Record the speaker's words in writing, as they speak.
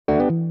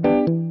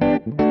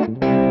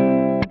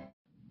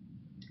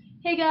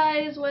Hey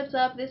guys, what's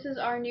up? This is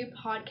our new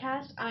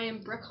podcast. I am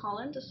Brooke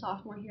Holland, a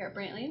sophomore here at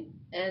Brantley.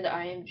 And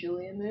I am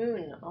Julia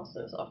Moon,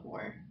 also a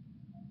sophomore.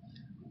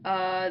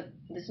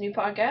 This new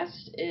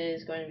podcast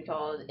is going to be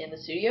called In the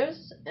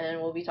Studios, and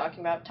we'll be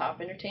talking about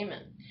top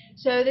entertainment.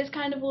 So this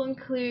kind of will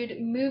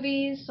include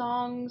movies,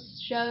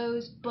 songs,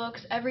 shows,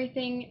 books,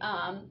 everything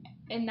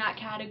in that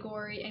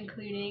category,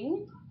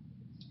 including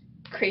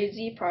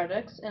crazy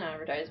products and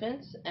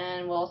advertisements,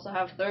 and we'll also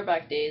have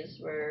throwback days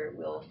where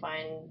we'll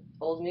find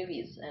old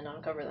movies and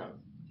uncover them.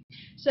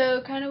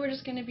 So kind of we're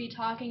just going to be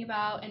talking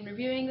about and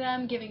reviewing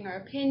them, giving our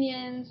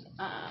opinions.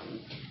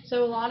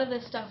 So a lot of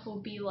this stuff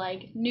will be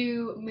like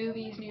new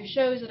movies, new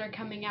shows that are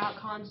coming out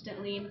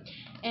constantly,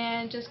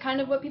 and just kind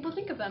of what people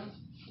think of them.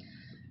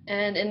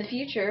 And in the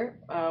future,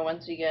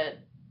 once we get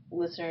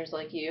listeners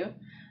like you,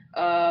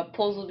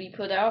 polls will be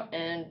put out,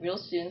 and real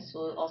students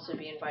will also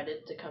be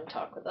invited to come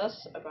talk with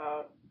us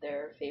about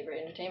their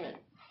favorite entertainment.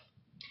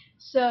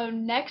 So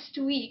next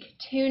week,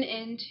 tune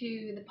in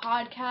to the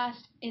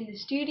podcast In the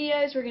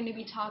Studios. We're going to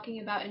be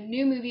talking about a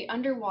new movie,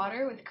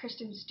 Underwater, with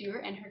Kristen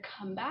Stewart and her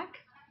comeback.